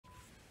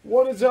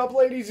What is up,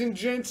 ladies and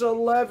gents?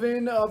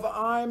 11 of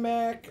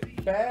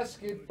IMAC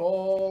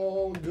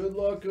basketball. Good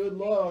luck, good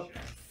luck.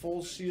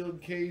 Full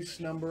sealed case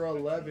number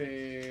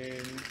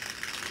 11.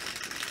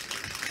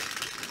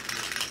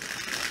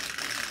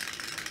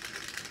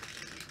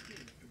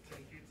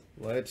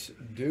 Let's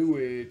do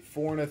it.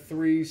 4 and a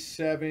 3,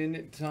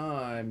 7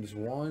 times.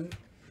 1,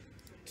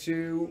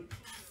 2,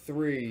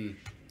 3,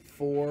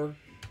 4,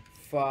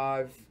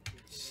 5,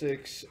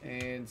 6,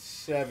 and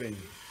 7.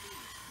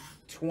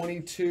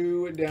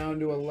 22 down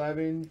to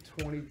 11.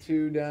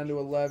 22 down to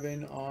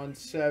 11 on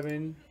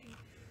 7.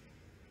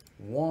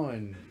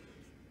 1,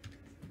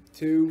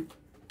 2,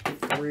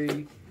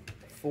 3,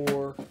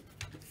 4,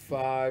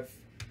 5,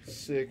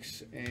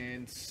 6,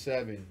 and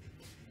 7.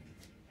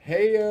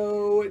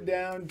 Heyo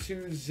down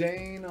to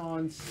Zane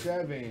on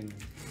 7.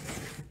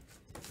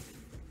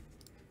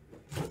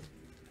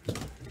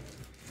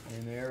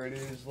 And there it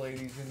is,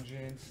 ladies and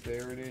gents.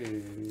 There it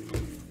is.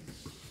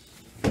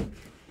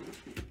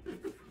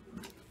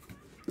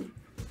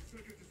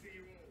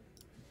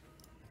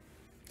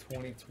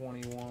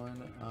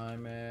 '21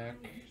 IMAC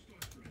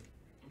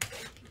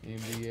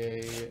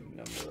NBA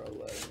number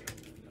 11.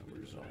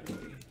 Numbers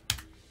only.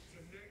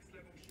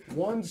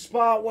 One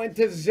spot went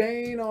to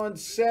Zane on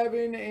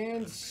 7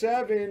 and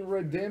 7.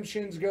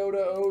 Redemptions go to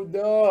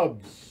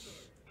O-Dubs.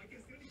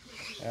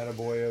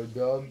 Attaboy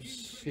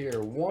O-Dubs. Here,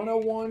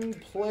 101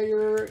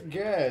 player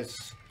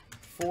guess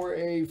for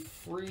a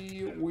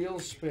free wheel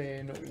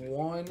spin.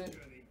 One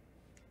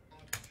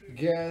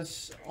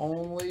guess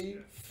only.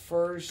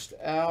 First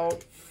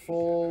out,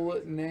 full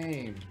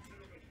name.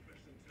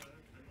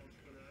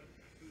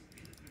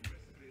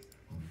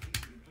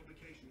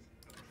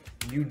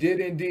 You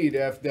did indeed,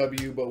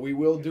 FW, but we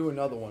will do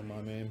another one,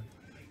 my man.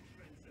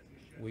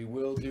 We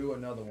will do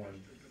another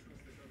one.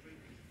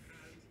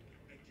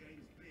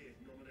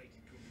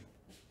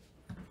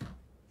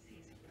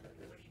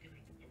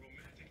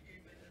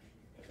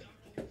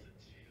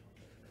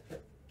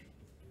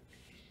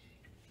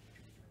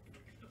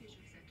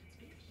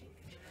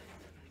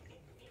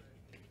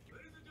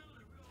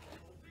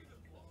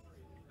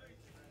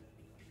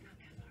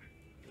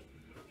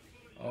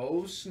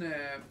 Oh,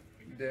 snap.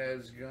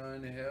 Des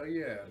Gun, hell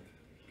yeah.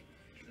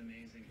 It's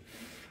amazing.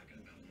 Talking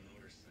about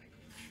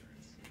motorcycle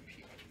insurance.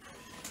 People,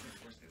 of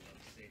course, they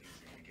love savings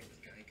and you get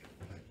with Geico,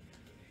 but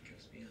it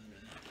goes beyond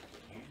that.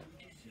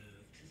 You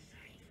deserve to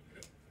save.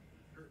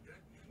 Heard that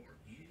before.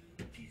 You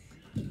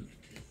deserve to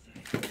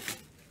save.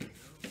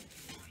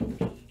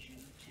 I need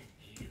you to hear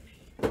me.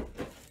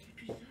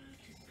 You deserve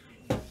to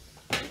save.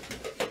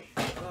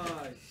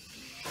 Ah,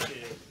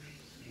 shit.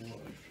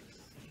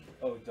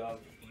 Oh, dog.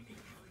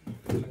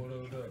 What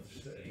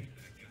O-Dubs say?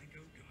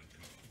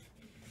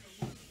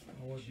 I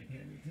wasn't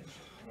paying attention.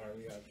 Alright,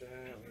 we got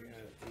that. We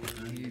got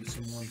I need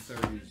some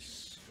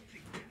 130s.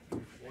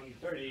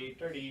 130,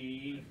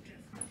 30.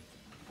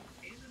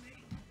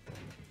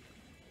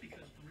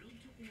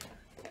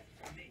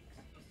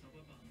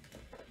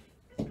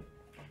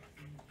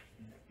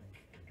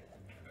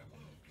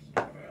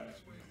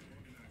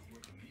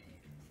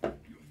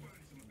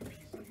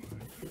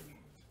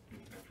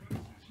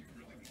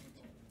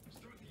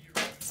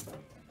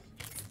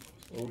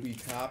 Obi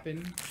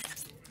Toppin.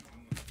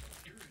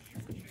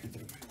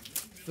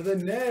 For the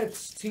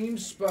Nets, team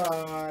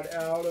spot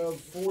out of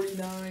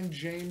 49,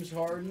 James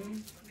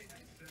Harden.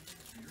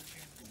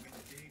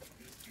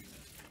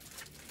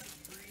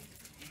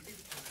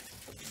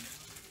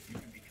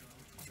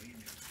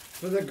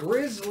 For the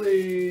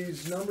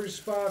Grizzlies, number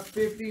spot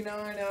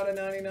 59 out of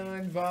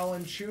 99,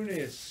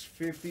 Valanciunas.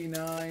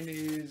 59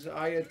 is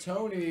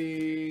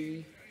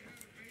Ayatoni.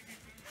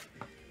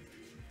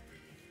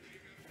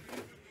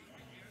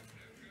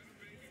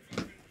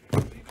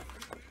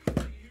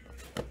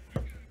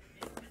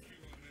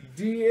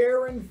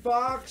 De'Aaron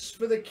Fox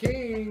for the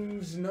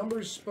Kings,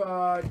 number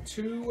spot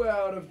 2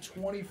 out of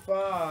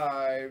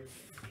 25.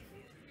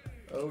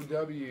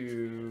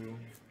 OW.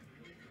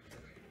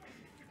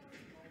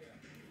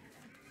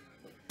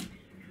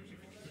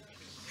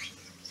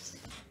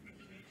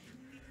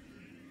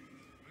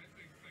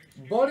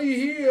 Buddy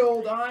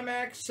Hield,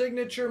 IMAX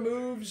signature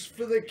moves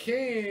for the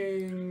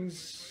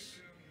Kings.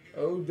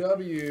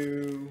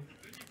 OW.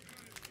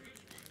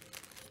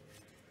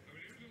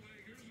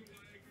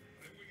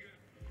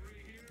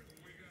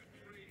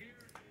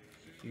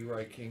 You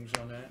write Kings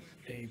on that?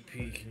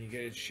 AP, can you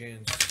get a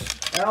chance?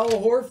 Al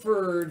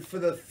Horford for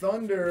the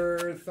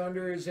Thunder.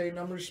 Thunder is a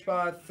number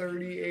spot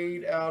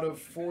 38 out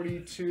of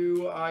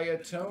 42.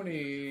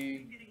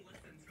 Ayatoni.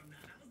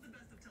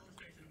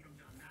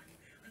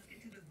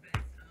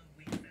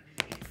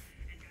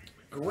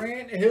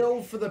 Grant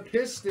Hill for the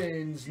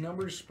Pistons.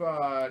 Number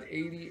spot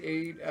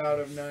 88 out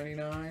of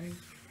 99.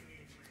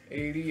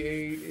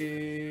 88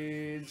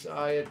 is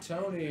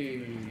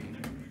Ayatoni.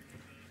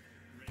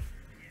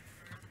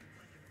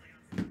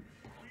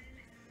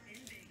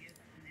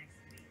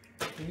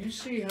 Can you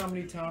see how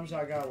many times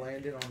I got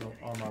landed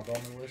on my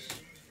Bowman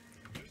list?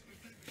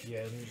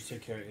 Yeah, let me just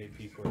take care of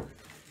AP quick.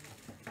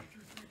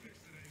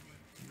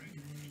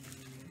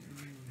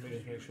 Let me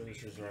just make sure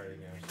this is right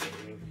again. So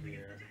over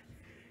here.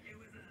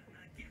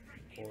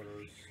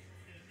 Quarters.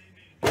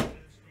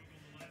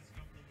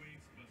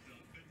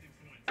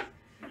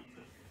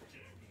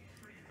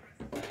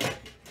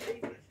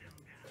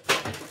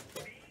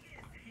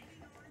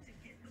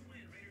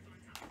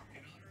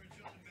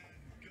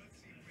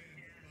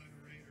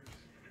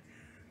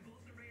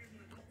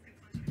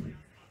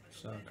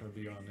 It's not going to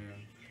be on there.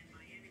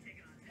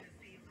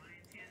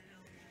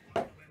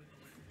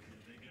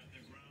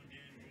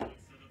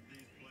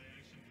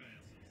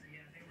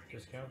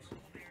 Discounts?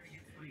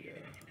 Yeah.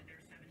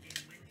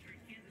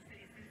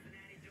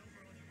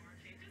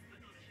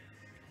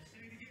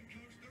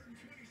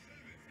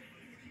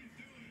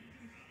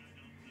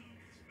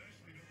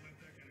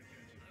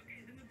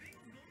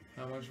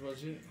 How much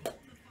was it?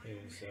 He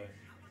didn't say.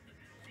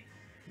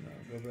 No,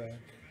 go back.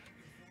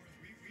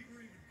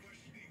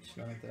 It's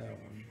not that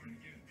one.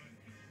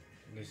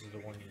 This is the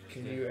one you just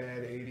Can did. you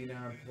add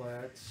 89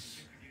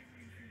 plats?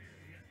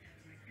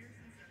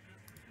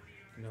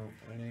 No,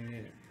 that ain't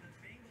it.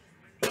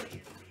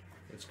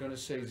 It's going to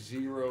say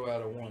 0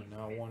 out of 1,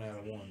 not 1 out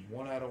of 1.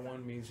 1 out of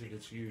 1 means that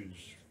it's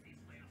used.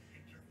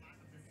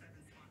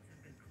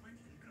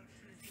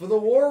 For the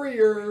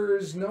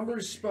Warriors, number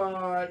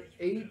spot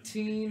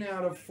 18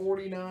 out of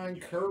 49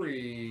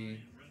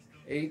 Curry.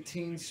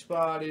 18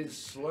 spot is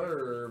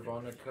Slurve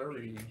on the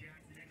Curry.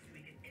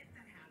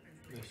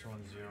 This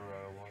one's 0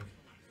 out of 1.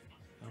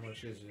 How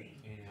much is it?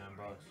 89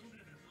 bucks.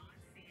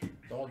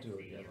 Don't do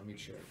it yet. Let me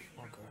check.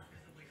 Okay.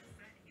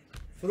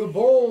 For the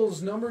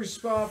Bulls, number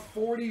spot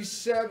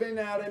 47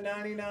 out of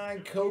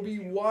 99, Kobe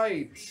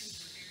White.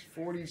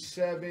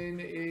 47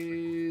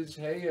 is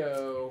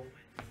Heyo.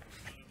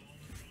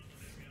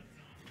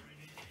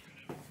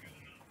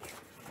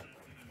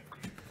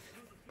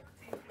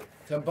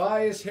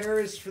 Tobias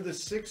Harris for the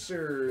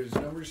Sixers,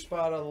 number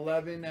spot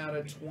 11 out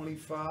of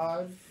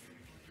 25.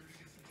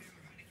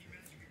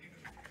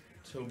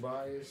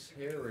 Tobias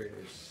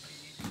Harris.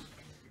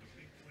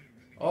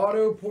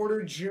 Otto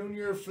Porter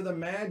Jr. for the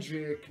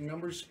Magic,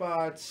 number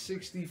spot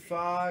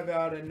 65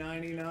 out of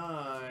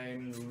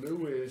 99,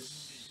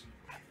 Lewis.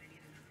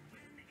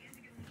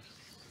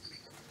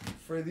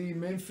 For the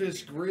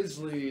Memphis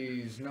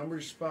Grizzlies, number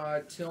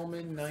spot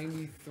Tillman,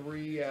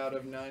 93 out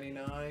of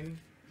 99,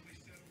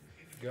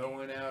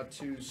 going out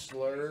to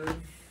Slurve.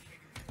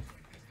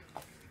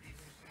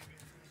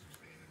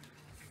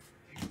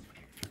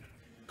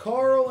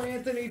 Karl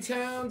Anthony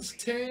Towns,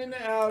 10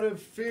 out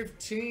of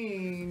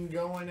 15,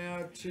 going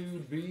out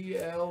to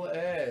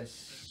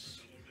BLS.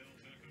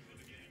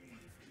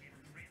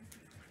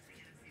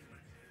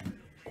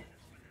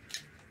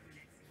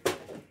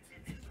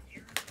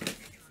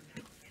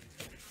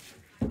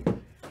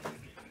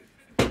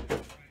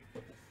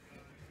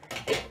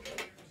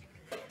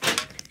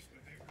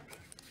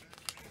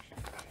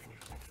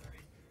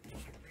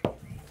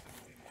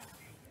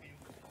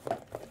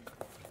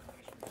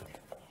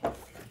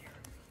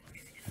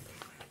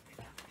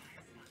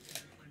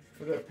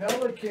 For the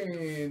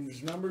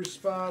Pelicans, number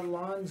spot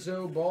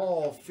Lonzo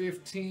Ball,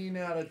 15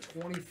 out of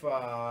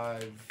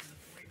 25.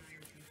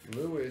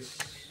 Lewis.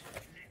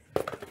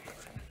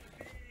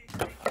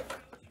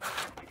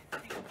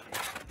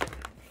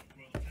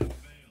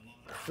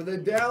 For the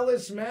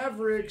Dallas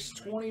Mavericks,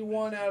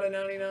 21 out of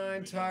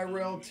 99,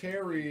 Tyrell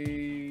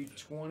Terry.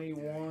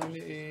 21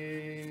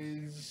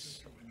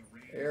 is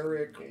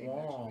Eric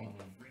Wong.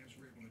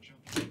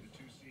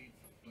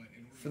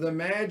 For the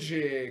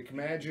Magic,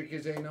 Magic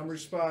is a number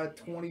spot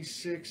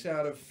 26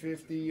 out of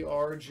 50,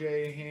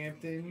 RJ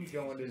Hampton,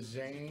 going to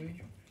Zane.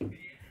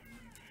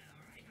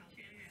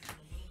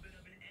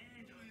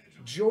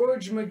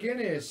 George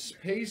McGinnis,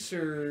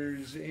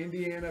 Pacers,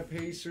 Indiana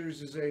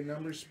Pacers is a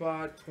number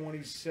spot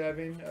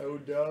 27,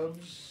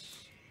 O-Dubs.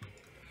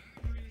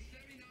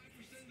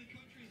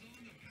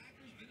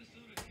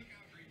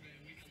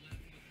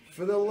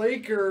 For the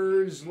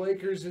Lakers,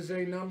 Lakers is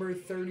a number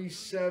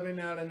 37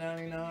 out of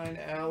 99,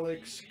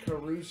 Alex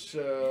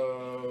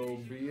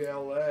Caruso,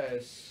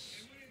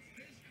 BLS.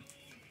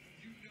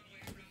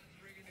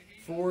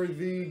 For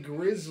the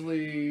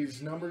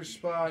Grizzlies, number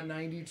spot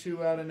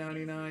 92 out of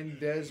 99,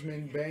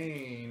 Desmond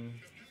Bain,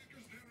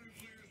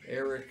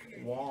 Eric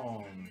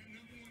Wong.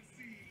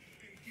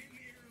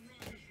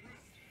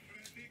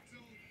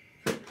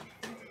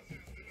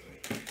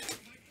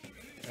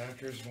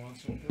 Packers want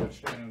some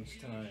touchdowns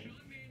tonight.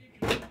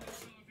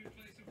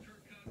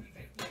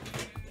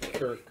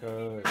 Kirk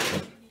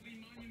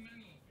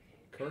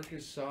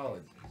is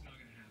solid.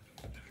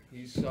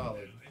 He's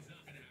solid.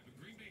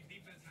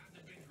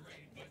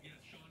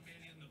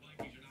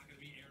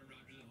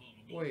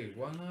 Wait,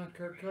 why not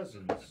Kirk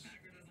Cousins?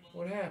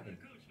 What happened?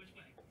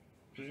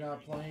 He's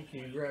not playing? Can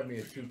you grab me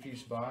a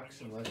two-piece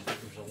box unless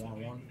it's a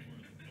 1-1?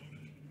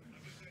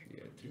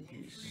 Yeah,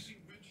 two-piece.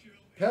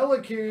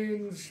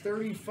 Pelicans,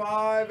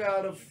 35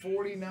 out of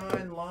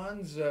 49,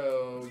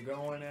 Lonzo,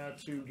 going out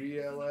to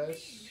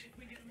BLS.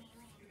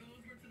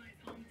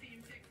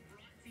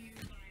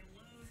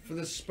 For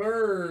the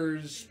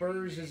Spurs,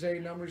 Spurs is a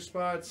number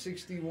spot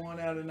 61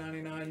 out of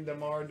 99,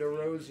 DeMar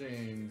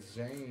DeRozan,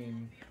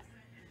 Zane.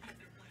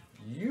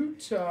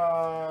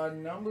 Utah,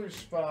 number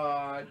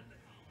spot.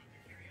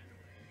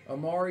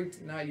 Amari,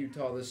 not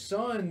Utah, the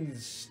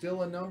Suns,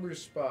 still a number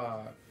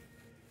spot.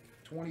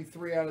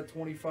 23 out of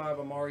 25,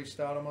 Amari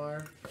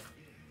Stoudemire.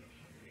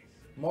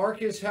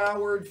 Marcus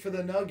Howard for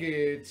the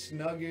Nuggets.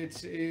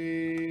 Nuggets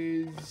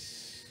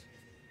is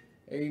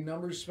a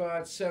number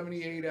spot,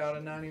 78 out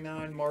of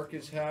 99,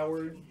 Marcus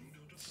Howard.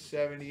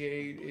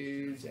 78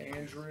 is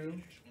Andrew.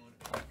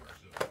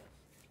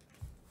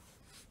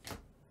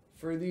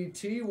 For the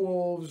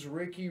T-Wolves,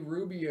 Ricky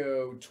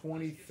Rubio,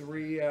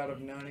 23 out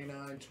of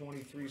 99,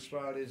 23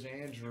 spot is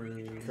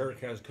Andrew. Kirk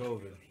has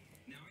COVID.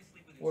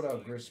 What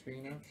up,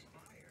 Grispina?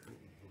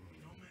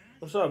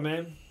 What's up,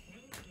 man?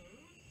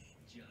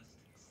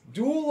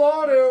 Dual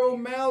auto,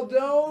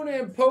 Maldone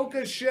and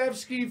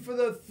Pokashevsky for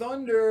the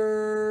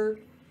Thunder.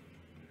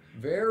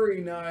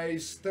 Very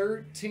nice.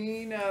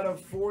 13 out of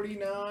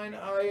 49,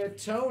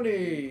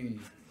 Ayatoni.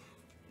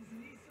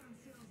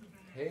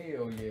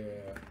 Hell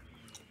yeah.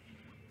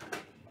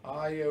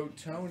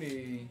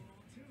 Ayatoni.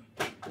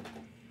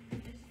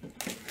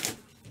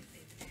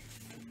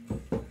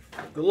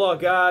 Good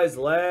luck, guys.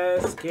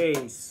 Last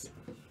case.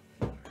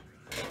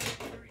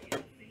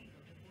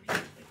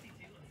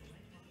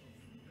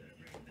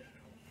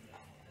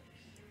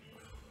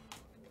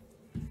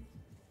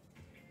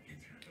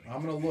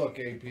 I'm going to look,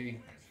 AP.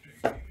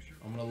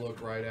 I'm going to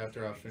look right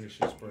after I finish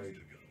this break.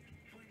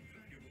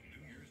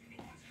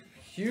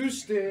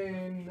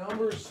 Houston,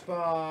 number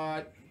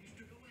spot.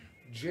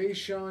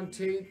 Jayshawn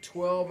Tate,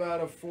 12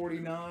 out of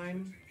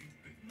 49.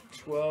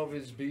 12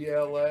 is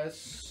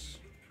BLS.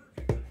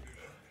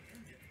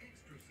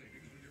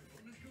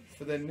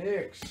 For the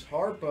Knicks,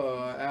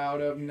 Harpa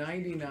out of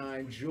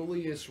 99.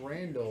 Julius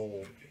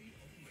Randle.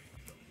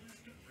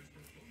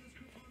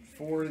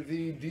 For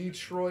the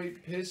Detroit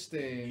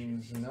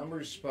Pistons,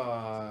 number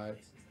spot.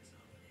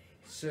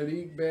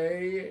 Sadiq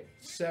Bey,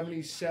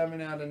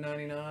 77 out of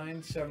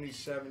 99.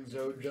 77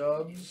 Zo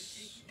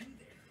Dubs.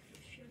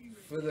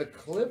 For the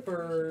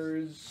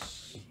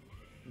Clippers,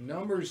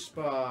 number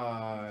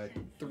spot.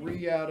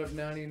 3 out of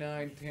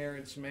 99,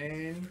 Terrence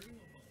Mann.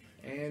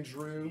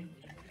 Andrew.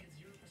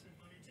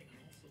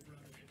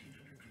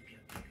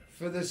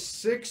 For the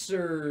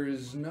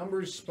Sixers,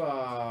 number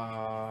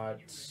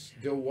spot.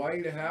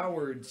 Dwight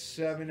Howard,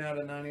 7 out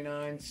of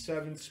 99.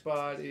 7th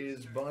spot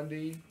is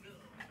Bundy.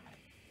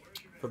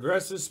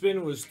 Progressive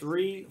spin was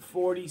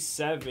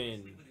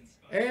 347.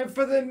 And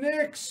for the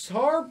Knicks,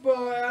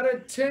 Harpa out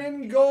of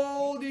 10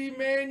 gold,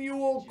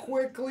 Emmanuel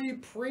Quickly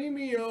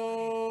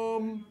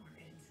Premium.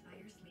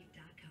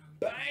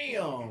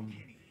 Bam!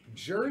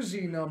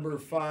 Jersey number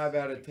 5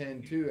 out of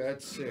 10 too.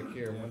 That's sick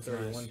here.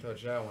 131,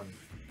 touch that one.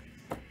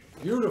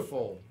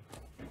 Beautiful.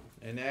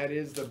 And that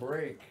is the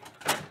break.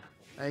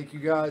 Thank you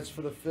guys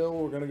for the fill.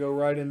 We're going to go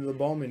right into the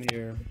Bowman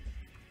here.